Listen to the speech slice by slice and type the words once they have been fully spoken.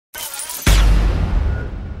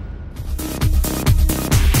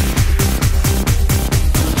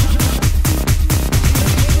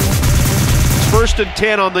1st and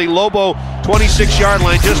 10 on the Lobo 26-yard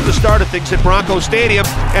line, just the start of things at Bronco Stadium.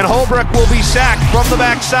 And Holbrook will be sacked from the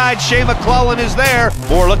backside. Shea McClellan is there.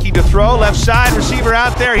 Moore looking to throw, left side, receiver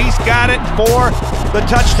out there. He's got it for the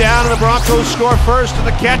touchdown, and the Broncos score first, and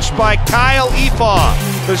the catch by Kyle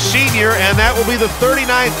Efaw, the senior, and that will be the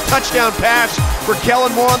 39th touchdown pass for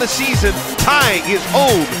Kellen Moore on the season, tying his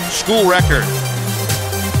own school record.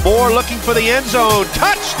 Moore looking for the end zone.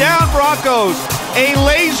 Touchdown Broncos! A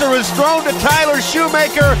laser is thrown to Tyler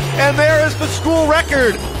Shoemaker, and there is the school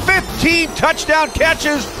record. 15 touchdown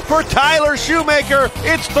catches for Tyler Shoemaker.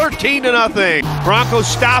 It's 13-0. Broncos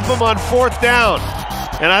stop him on 4th down.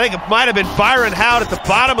 And I think it might have been Byron Howard at the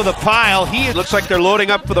bottom of the pile. He looks like they're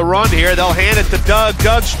loading up for the run here. They'll hand it to Doug.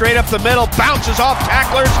 Doug straight up the middle, bounces off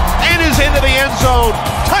tacklers, and is into the end zone.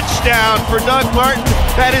 Touchdown for Doug Martin.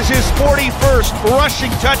 That is his 41st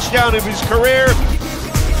rushing touchdown of his career.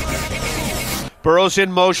 Burrow's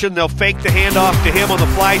in motion. They'll fake the handoff to him on the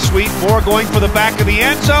fly sweep. Moore going for the back of the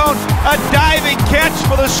end zone. A diving catch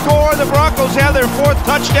for the score. The Broncos have their 4th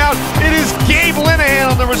touchdown. It is Gabe Linehan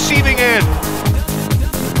on the receiving end.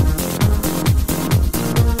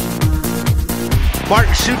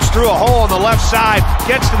 Martin shoots through a hole on the left side,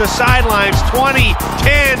 gets to the sidelines, 20,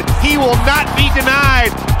 10, he will not be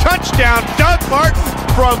denied. Touchdown, Doug Martin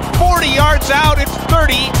from 40 yards out, it's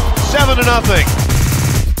 37-0.